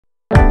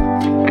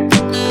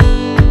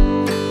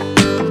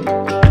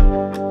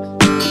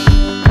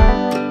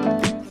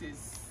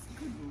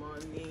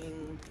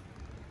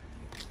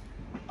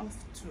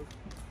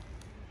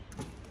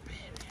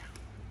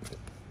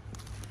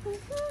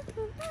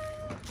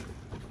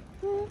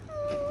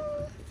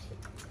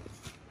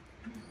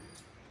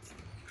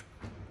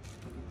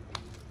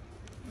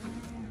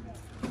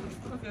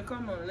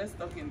come on, let's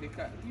talk in the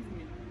car. Give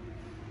me.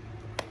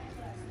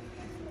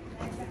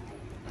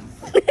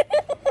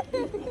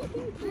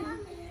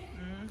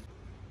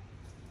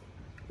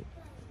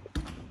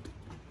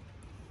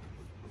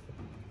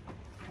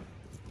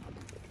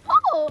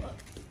 Oh!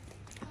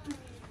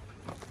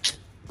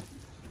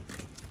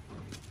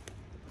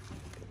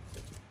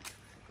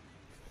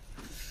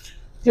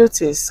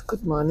 Beauties,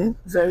 good morning.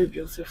 Very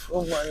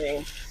beautiful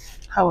morning.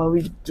 How are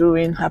we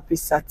doing? Happy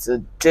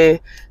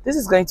Saturday. This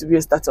is going to be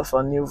a start of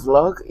a new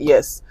vlog.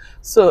 Yes,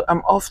 so I'm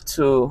off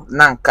to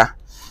Nanka.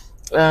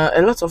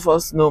 A lot of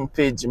us know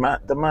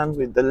Ejima, the man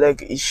with the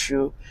leg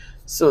issue.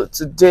 So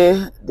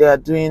today they are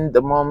doing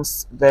the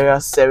mom's burial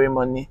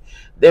ceremony.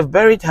 They've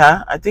buried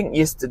her, I think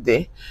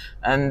yesterday,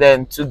 and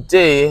then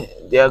today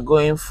they are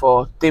going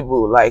for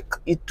table like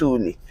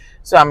Ituli.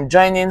 So I'm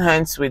joining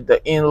hands with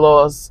the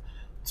in-laws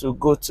to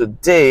go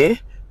today.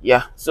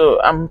 Yeah,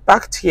 so I'm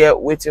packed here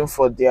waiting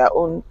for their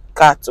own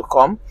car to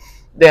come.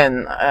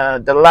 Then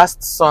the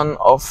last son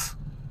of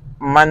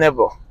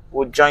Manebo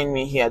will join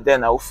me here.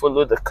 Then I will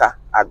follow the car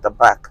at the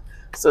back.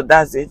 So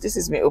that's it. This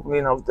is me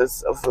opening of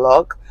this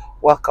vlog.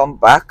 Welcome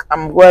back.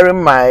 I'm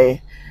wearing my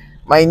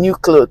new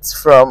clothes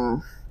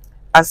from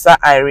Asa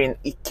Irene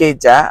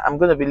Ikeja. I'm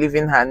going to be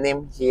leaving her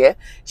name here.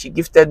 She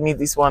gifted me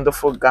this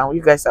wonderful gown.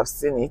 You guys have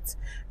seen it.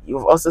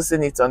 You've also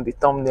seen it on the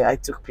thumbnail. I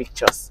took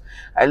pictures.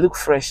 I look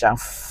fresh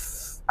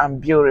and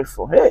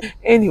beautiful. Hey.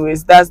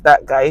 Anyways, that's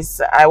that,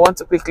 guys. I want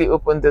to quickly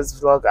open this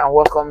vlog and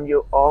welcome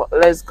you all.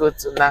 Let's go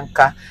to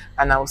Nanka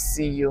and I'll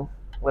see you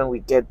when we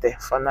get there.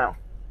 For now,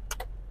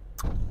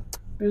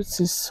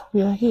 beauties,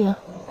 we are here.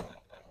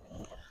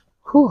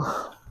 Whew.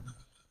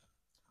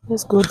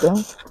 Let's go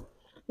down.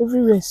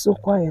 Everywhere is so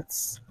quiet,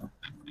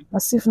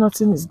 as if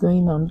nothing is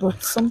going on,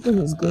 but something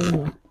is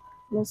going on.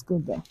 Let's go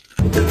down.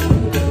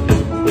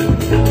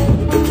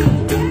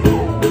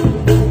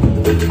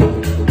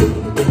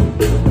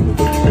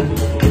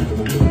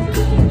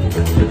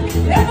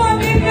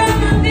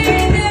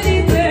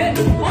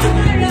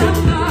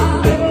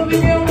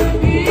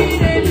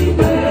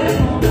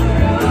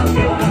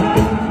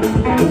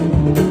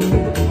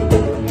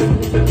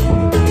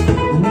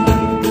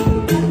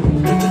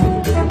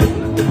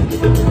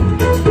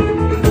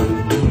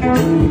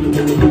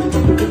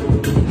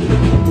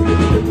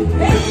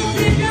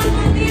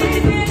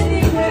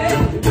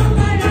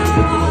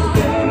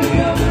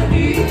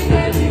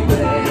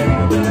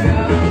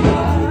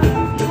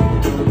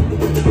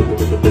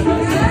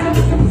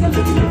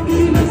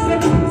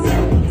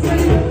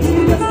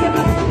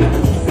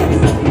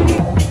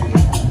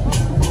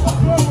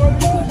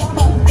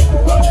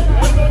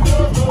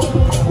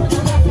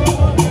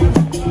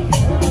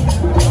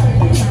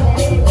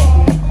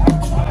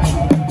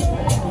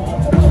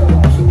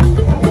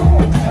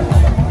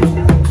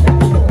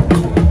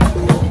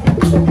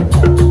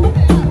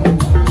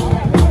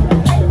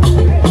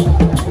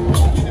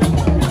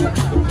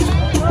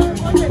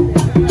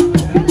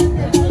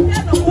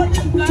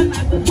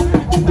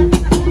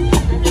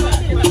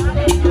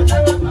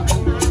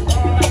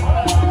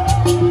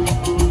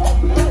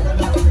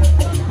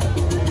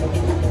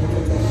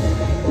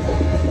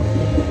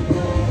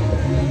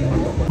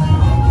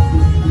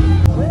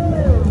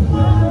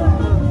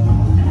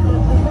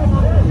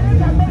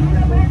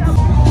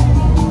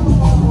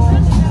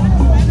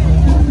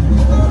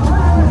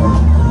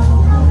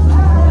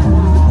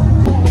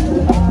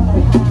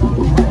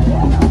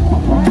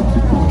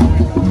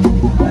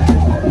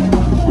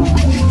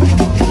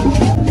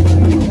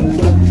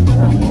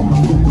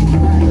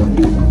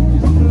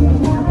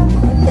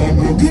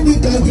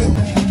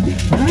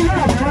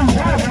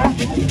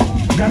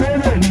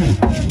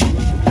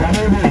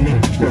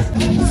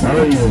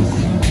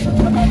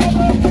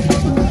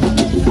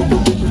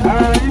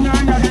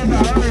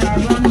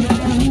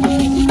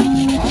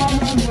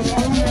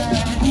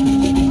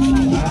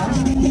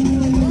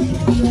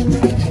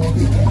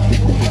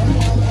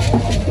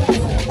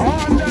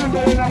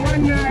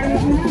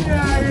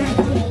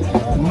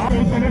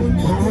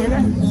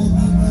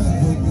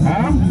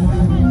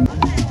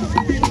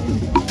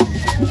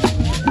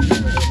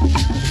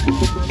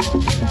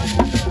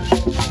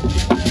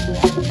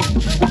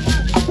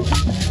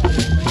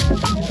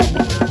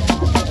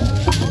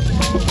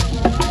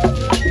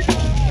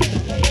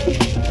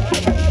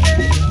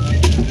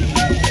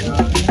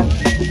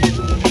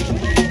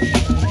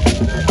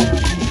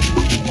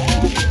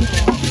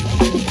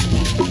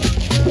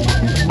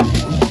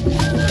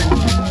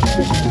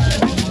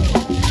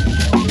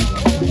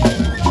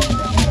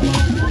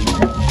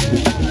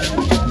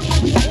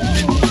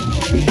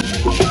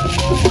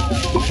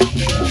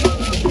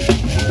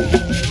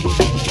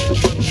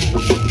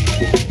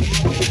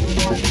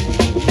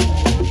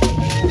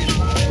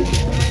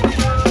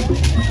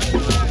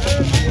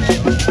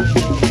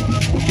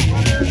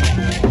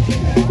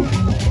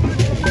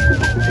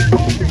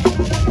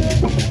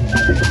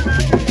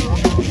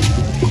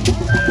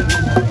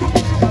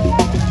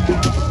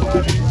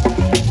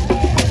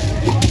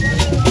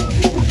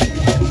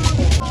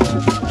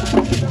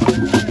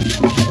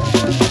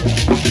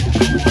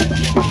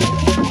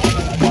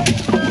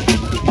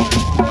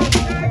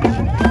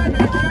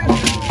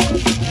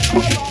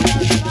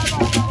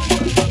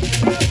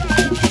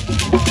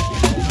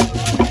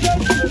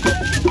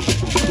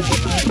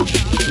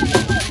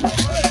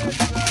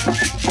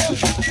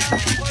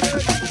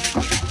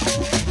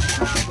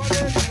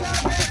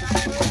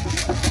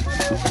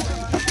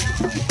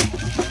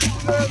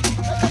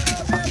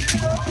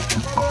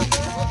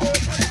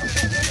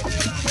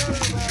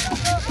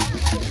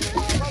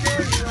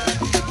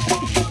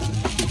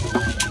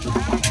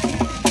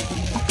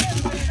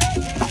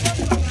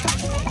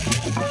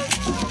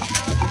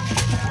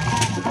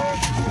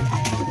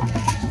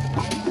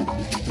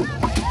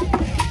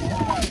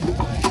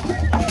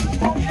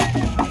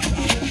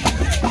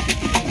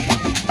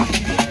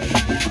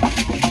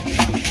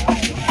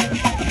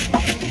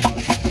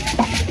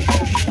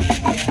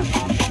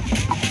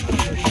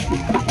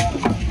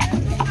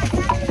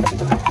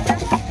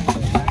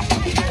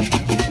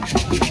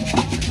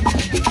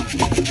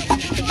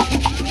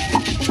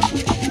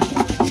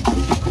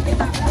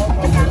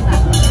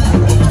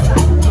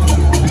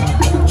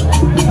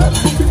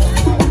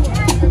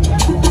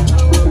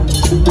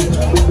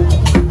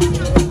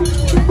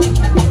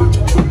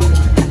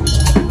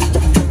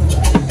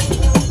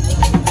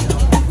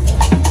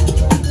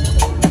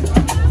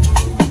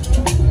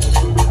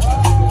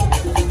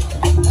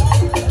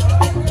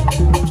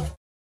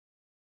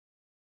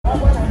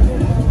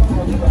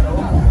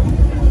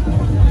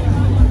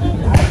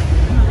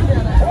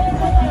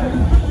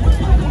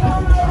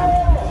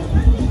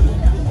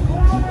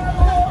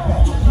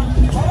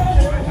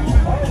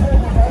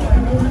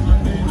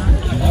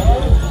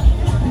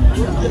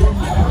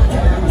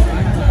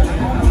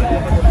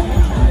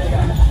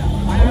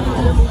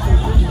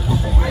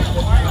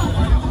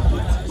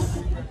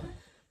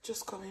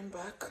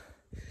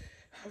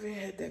 having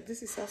a headache.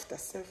 This is after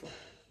 7.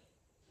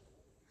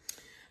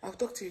 I'll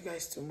talk to you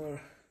guys tomorrow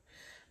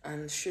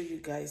and show you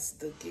guys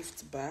the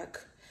gift bag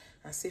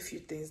and say a few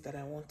things that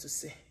I want to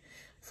say.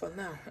 For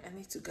now, I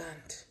need to go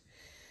and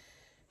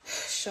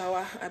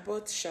shower. I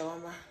bought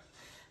shawarma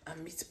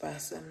and meat pie,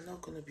 so I'm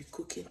not going to be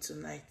cooking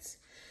tonight.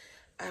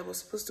 I was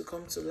supposed to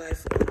come to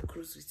live on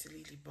Cruise with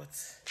Lily, but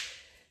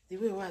the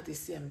way where they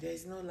see there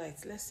is no light.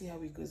 Let's see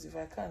how it goes. If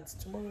I can't,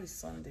 tomorrow is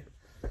Sunday.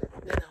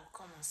 Then I'll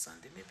come on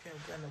Sunday. Maybe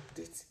I'll go and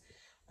update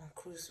on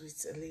Cruise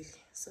with Lily.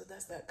 So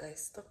that's that,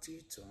 guys. Talk to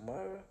you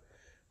tomorrow.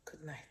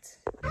 Good night.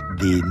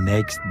 The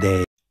next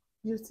day.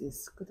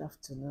 Beauties, good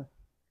afternoon.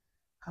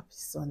 Happy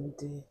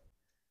Sunday.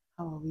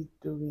 How are we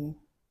doing?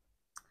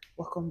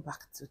 Welcome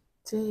back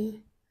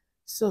today.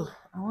 So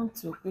I want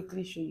to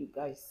quickly show you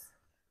guys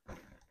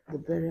the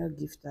burial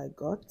gift I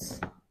got.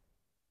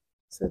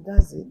 So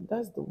that's it.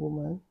 That's the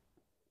woman.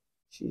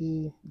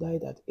 She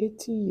died at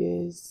 80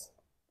 years.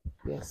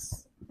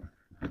 Yes,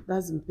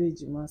 that's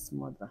Ejima's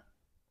mother.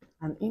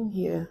 And in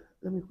here,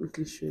 let me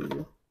quickly show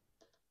you.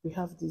 We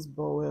have this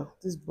bowel.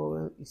 This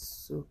bowel is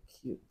so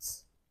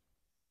cute.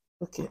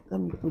 Okay,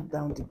 let me put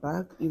down the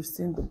bag. You've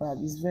seen the bag.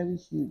 It's very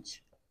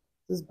huge.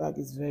 This bag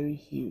is very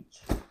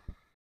huge.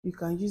 You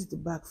can use the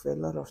bag for a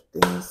lot of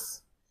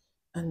things.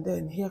 And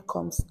then here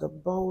comes the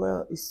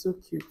bowel. It's so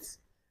cute.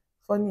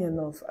 Funny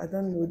enough, I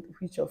don't know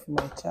which of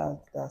my child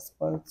that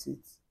spoiled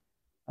it.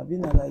 I've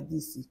been like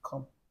this, it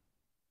come.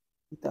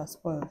 It has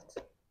spoiled.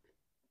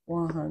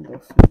 One hand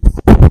of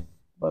it.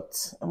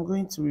 But I'm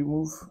going to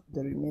remove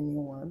the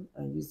remaining one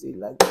and use it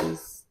like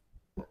this.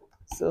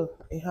 So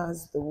it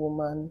has the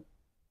woman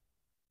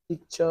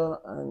picture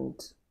and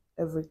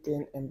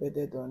everything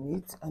embedded on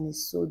it, and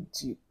it's so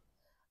deep.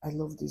 I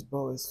love this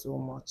bowel so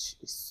much.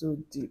 It's so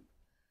deep.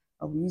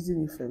 I'll be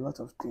using it for a lot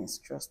of things,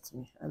 trust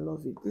me. I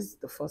love it. This is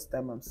the first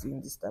time I'm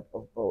seeing this type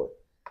of bowel.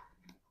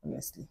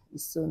 Honestly,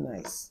 it's so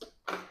nice.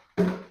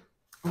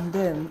 And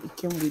then it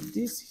came with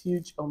this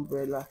huge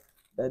umbrella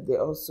that they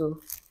also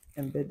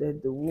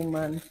embedded the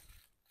woman.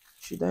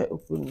 Should I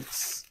open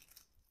it?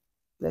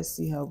 Let's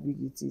see how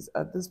big it is.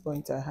 At this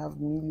point, I have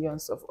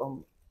millions of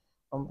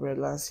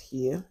umbrellas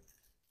here.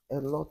 A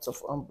lot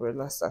of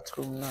umbrellas at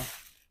home now.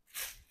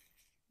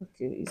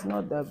 Okay, it's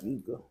not that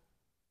big.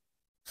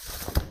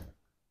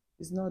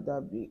 It's not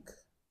that big.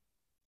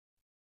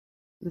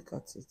 Look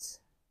at it.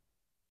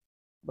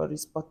 But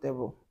it's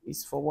portable.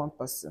 It's for one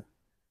person.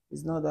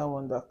 It's not that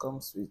one that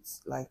comes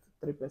with like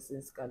 3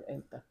 persons can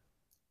enter.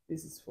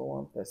 This is for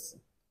one person.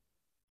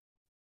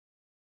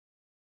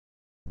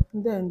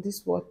 And then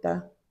this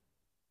water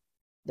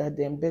that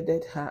they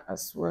embedded her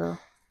as well.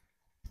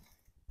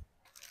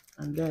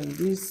 And then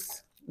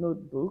this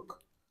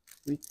notebook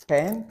with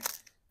pen.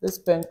 This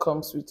pen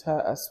comes with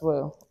her as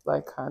well,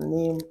 like her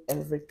name,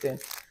 everything.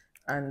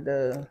 And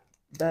the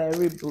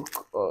diary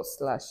book or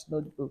 /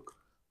 notebook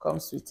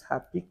comes with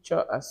her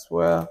picture as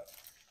well.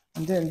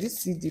 And then this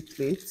CD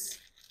plate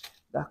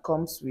that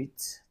comes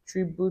with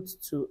tribute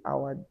to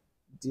our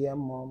dear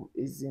mom,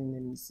 is in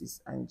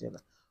Mrs. Angela.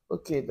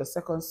 Okay, the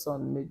second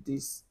son made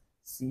this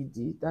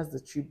CD. That's the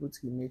tribute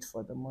he made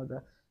for the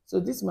mother. So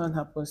this man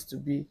happens to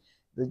be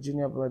the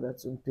junior brother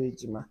to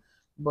Ejima,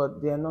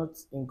 but they are not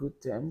in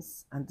good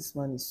terms, and this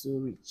man is so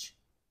rich.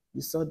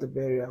 You saw the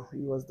burial. He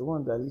was the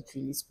one that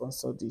literally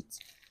sponsored it,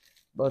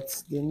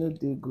 but they know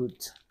they're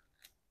good.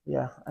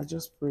 Yeah, I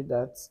just pray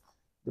that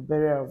the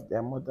burial of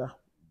their mother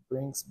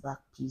brings back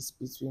peace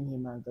between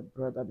him and the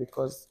brother,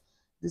 because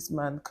this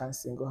man can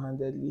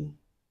single-handedly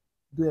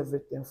do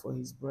everything for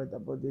his brother,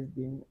 but they've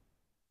been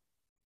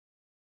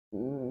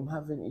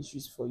having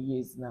issues for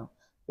years now.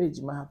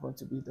 Ejima happened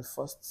to be the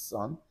first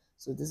son,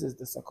 so this is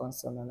the second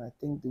son, and I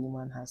think the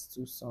woman has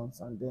 2 sons,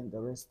 and then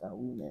the rest are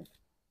women.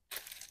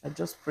 I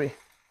just pray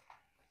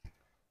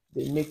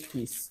they make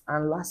peace.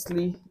 And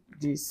lastly,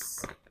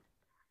 this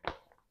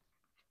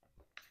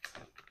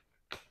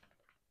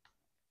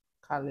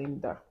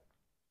calendar.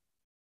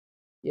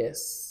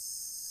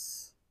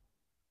 Yes,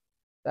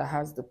 that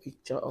has the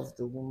picture of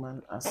the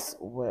woman as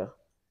well.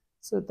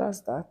 So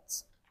that's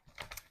that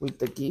with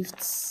the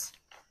gifts.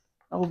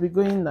 I will be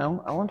going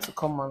now. I want to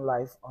come on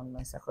live on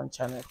my second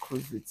channel,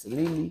 Cruise with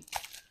Lily.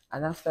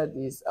 And after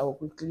this, I will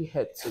quickly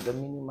head to the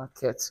mini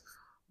market,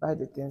 buy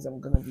the things I'm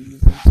going to be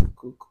using to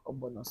cook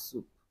ogbono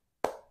soup.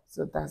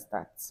 So that's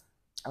that.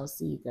 I'll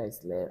see you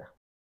guys later.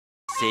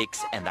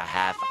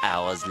 6.5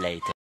 hours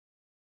later.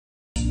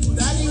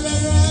 Daddy,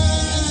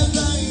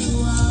 wherever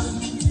you are,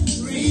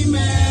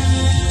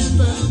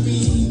 remember me.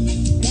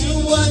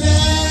 And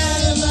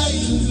whatever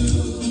you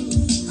do,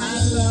 I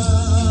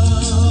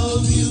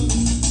love you.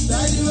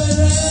 Daddy,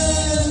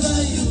 wherever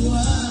you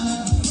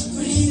are,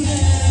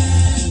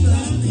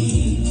 remember me.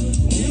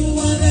 And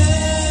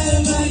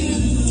whatever you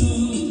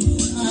do,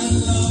 I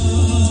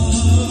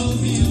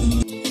love you.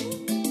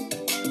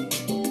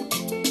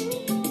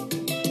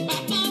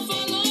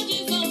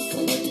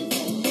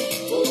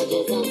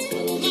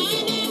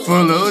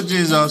 Follow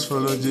Jesus,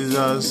 follow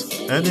Jesus,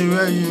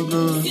 anywhere you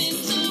go.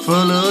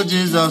 Follow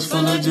Jesus,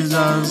 follow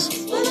Jesus.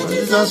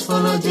 Jesus,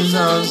 follow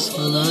Jesus,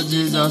 follow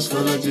Jesus,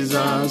 follow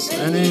Jesus.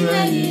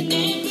 Anywhere you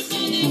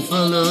go.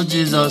 Follow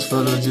Jesus,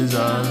 follow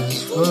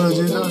Jesus, follow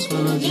Jesus,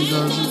 follow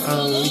Jesus,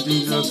 follow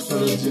Jesus,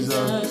 follow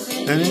Jesus.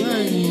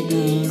 Anywhere you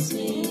go.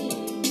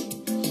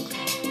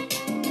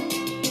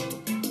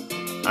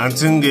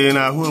 Antinge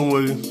na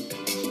huwe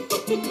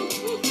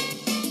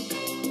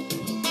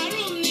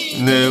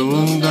ne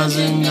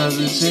ungazi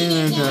ngazi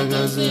chineka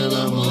gazi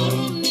la mo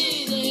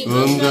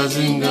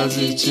ungazi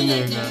ngazi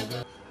chineka.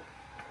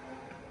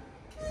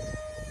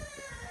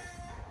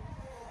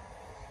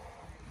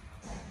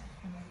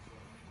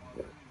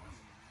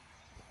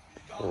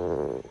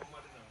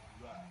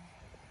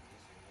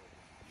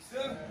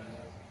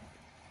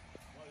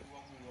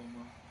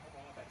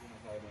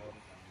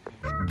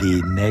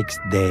 The next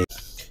day.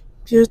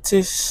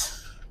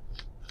 Beauties,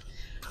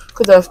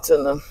 good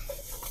afternoon.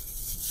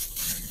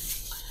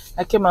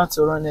 I came out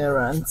to run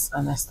errands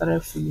and I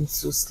started feeling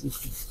so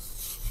sleepy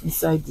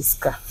inside this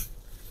car.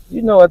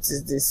 You know what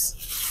is this?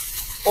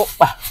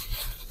 Opa.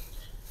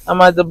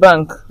 I'm at the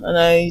bank and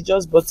I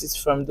just bought it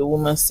from the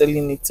woman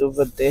selling it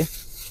over there.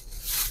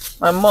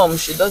 My mom,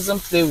 she doesn't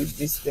play with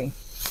this thing.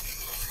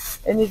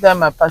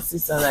 Anytime I pass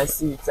it and I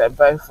see it, I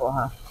buy for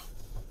her.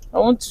 I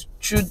want to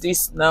chew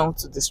this now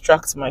to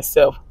distract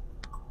myself.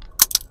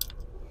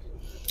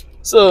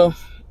 So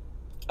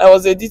I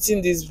was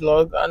editing this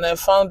vlog and I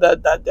found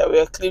out that there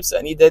were clips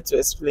I needed to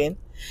explain.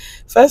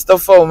 First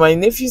of all, my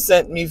nephew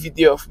sent me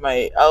video of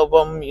my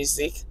album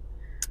music.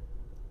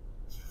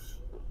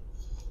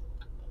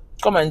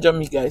 Come and join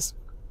me, guys.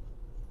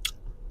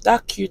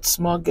 That cute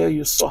small girl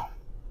you saw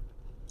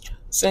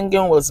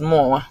singing was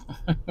more.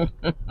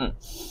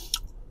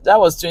 That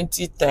was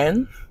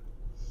 2010.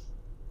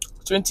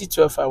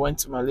 2012 I went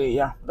to Malay.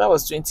 Yeah, that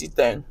was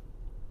 2010.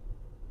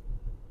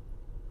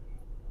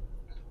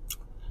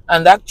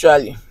 And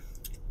actually,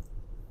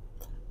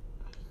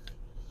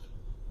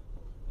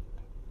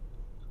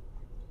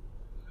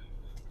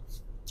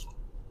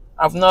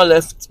 I've not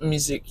left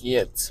music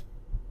yet.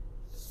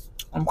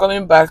 I'm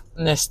coming back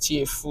next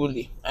year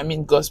fully. I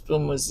mean gospel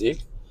music.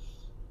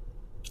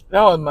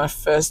 That was my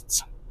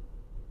first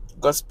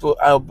gospel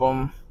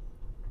album.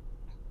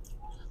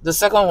 The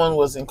second one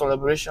was in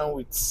collaboration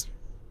with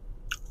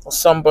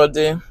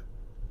somebody.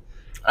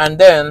 And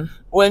then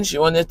when she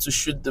wanted to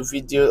shoot the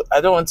video,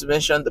 I don't want to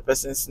mention the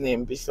person's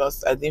name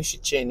because I didn't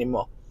feature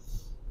anymore.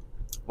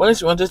 When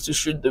she wanted to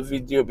shoot the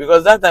video,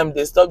 because that time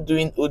they stopped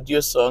doing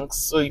audio songs,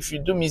 so if you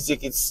do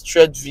music it's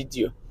straight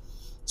video.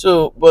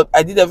 So but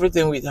I did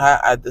everything with her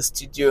at the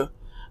studio,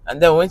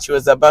 and then when she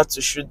was about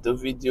to shoot the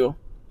video,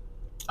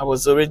 I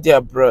was already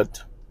abroad,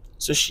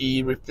 so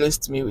she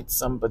replaced me with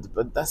somebody,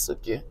 but that's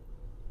okay.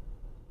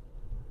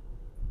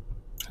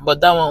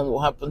 But that one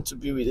will happen to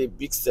be with a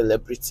big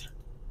celebrity,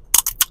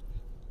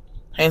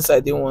 hence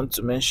I didn't want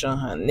to mention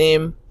her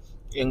name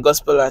in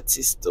gospel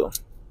artist though.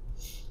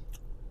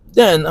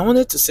 Then I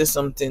wanted to say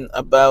something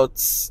about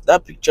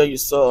that picture you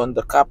saw on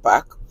the car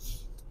park.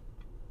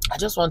 I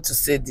just want to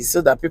say this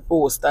so that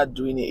people will start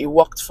doing it. It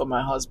worked for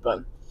my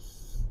husband.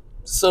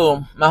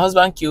 So my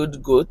husband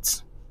killed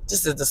goat.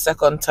 This is the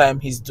second time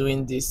he's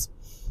doing this.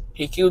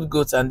 He killed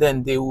goat and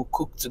then they will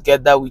cook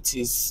together with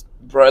his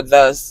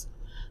brothers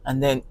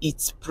and then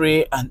eat,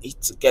 pray and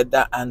eat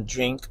together and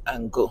drink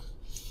and go.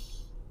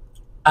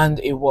 And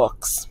it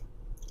works.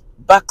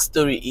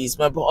 Backstory is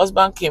my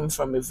husband came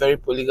from a very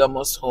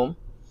polygamous home,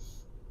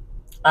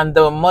 and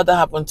the mother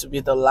happened to be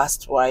the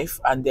last wife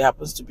and they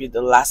happens to be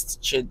the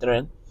last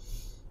children.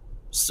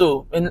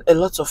 So in a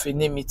lot of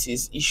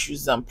enmities,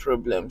 issues and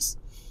problems.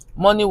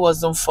 Money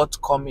wasn't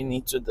forthcoming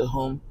into the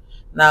home.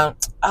 Now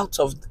out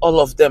of all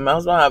of them, my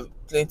husband have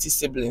plenty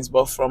siblings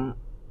but from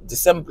the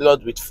same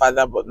blood with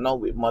father but not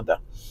with mother.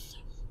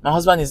 My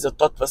husband is the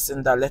third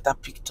person that later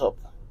picked up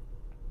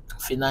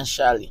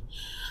financially,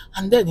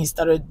 and then he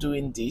started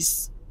doing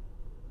this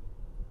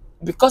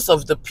because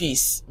of the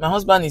peace. My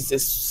husband is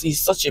he's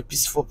such a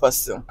peaceful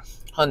person,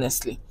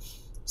 honestly.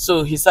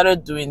 So he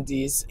started doing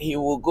this. He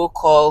will go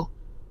call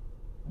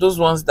those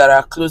ones that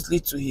are closely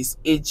to his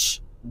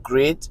age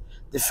grade.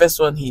 The first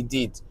one he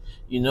did,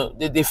 you know,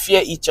 they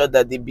fear each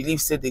other. They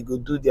believe say they go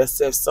do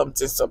themselves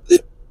something.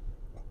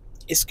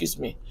 Excuse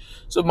me.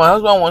 So my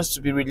husband wants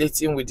to be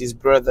relating with his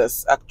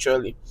brothers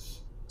actually.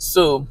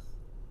 So,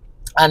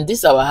 and this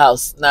is our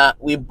house. Now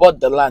we bought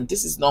the land.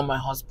 This is not my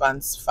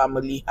husband's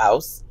family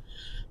house.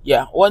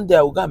 Yeah, one day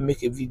I will go and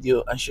make a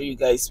video and show you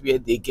guys where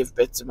they gave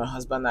birth to my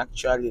husband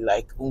actually,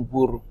 like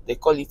Unguru. They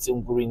call it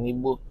Unguru in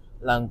Igbo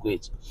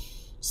language.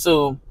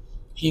 So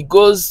he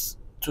goes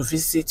to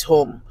visit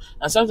home,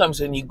 and sometimes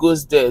when he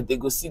goes there, they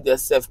go see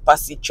themselves,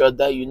 pass each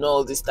other, you know,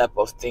 all these type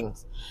of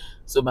things.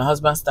 So my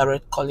husband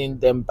started calling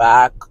them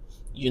back,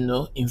 you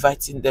know,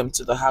 inviting them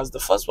to the house. The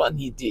first one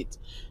he did,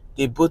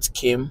 they both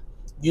came,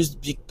 used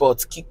big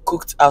pots,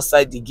 cooked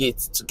outside the gate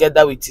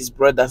together with his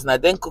brothers. Now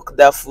then cook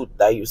that food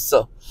that you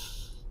saw.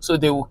 So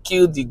they will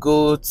kill the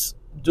goat,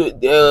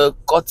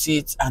 cut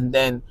it, and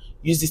then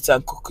use it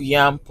and cook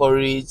yam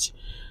porridge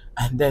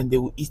and then they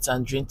will eat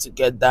and drink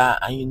together,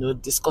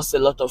 and discuss a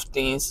lot of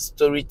things,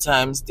 story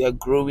times, they're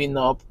growing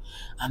up,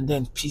 and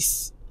then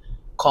peace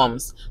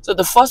comes. So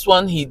the first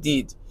one he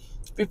did,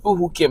 people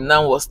who came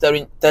now was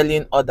telling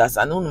others,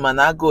 and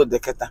manago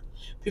deketa.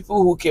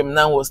 People who came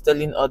now was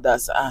telling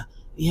others,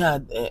 he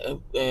had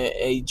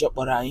a job,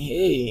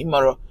 hey,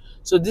 imaro.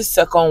 So this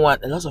second one,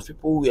 a lot of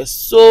people were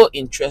so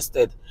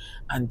interested,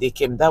 and they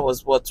came. That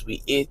was what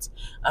we ate,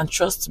 and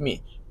trust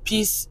me,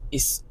 peace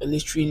is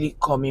literally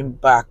coming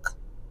back,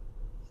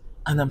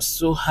 and I'm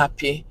so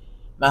happy.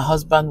 My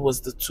husband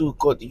was the tool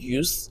God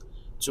used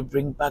to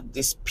bring back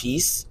this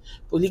peace.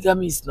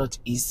 Polygamy is not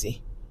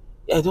easy.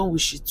 I don't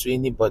wish it to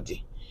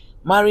anybody.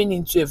 Marrying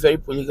into a very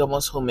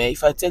polygamous home,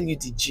 if I tell you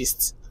the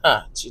gist,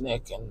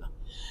 Chineke.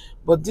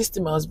 But this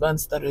thing my husband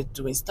started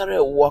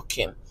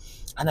working.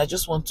 And I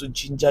just want to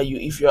ginger you.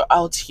 If you're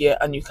out here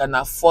and you can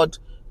afford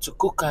to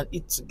cook and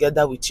eat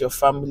together with your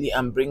family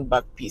and bring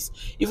back peace,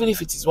 even if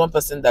it is one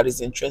person that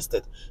is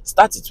interested,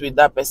 start it with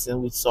that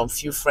person, with some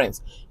few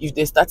friends. If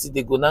they start it,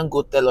 they go now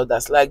go tell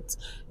others. Like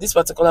this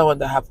particular one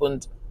that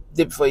happened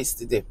day before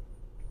yesterday,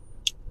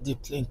 they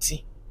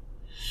plenty.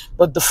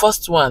 But the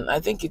first one, I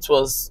think it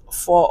was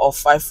 4 or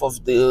 5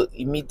 of the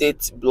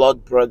immediate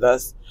blood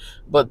brothers,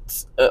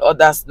 but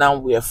others now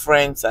were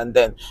friends, and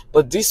then,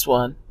 but this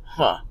one,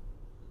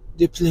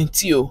 they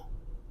plenty. Oh.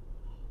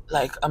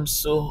 Like I'm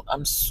so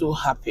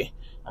happy.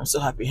 I'm so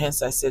happy.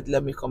 Hence I said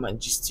let me come and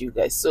gist you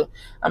guys. So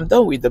I'm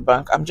done with the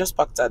bank. I'm just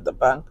parked at the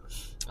bank.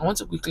 I want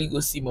to quickly go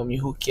see mommy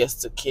who cares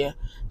to care.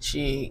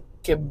 She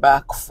came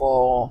back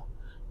for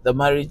the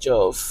marriage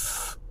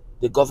of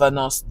the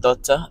governor's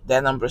daughter, the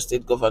Anambra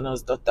State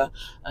governor's daughter,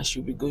 and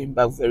she'll be going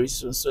back very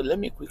soon. So let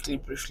me quickly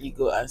briefly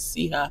go and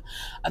see her.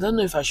 I don't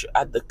know if I should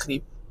add the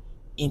clip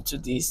into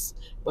this,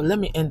 but let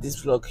me end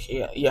this vlog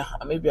here. Yeah,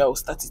 and maybe I will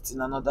start it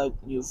in another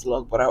new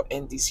vlog, but I'll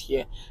end this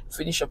here,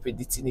 finish up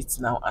editing it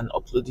now and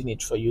uploading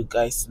it for you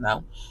guys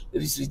now.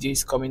 This video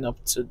is coming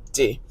up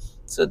today,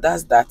 so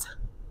that's that.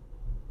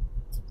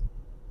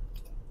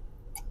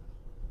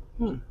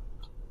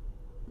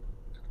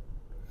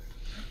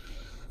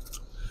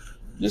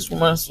 This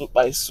woman's soup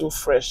is so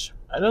fresh.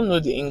 I don't know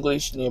the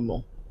English name.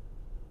 Oh.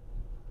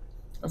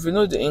 If you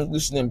know the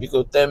English name,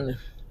 because tell me.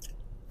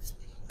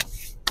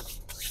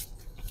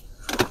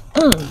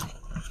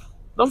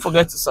 Don't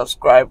forget to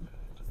subscribe,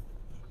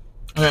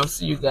 and I'll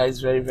see you guys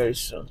very, very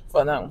soon.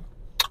 For now.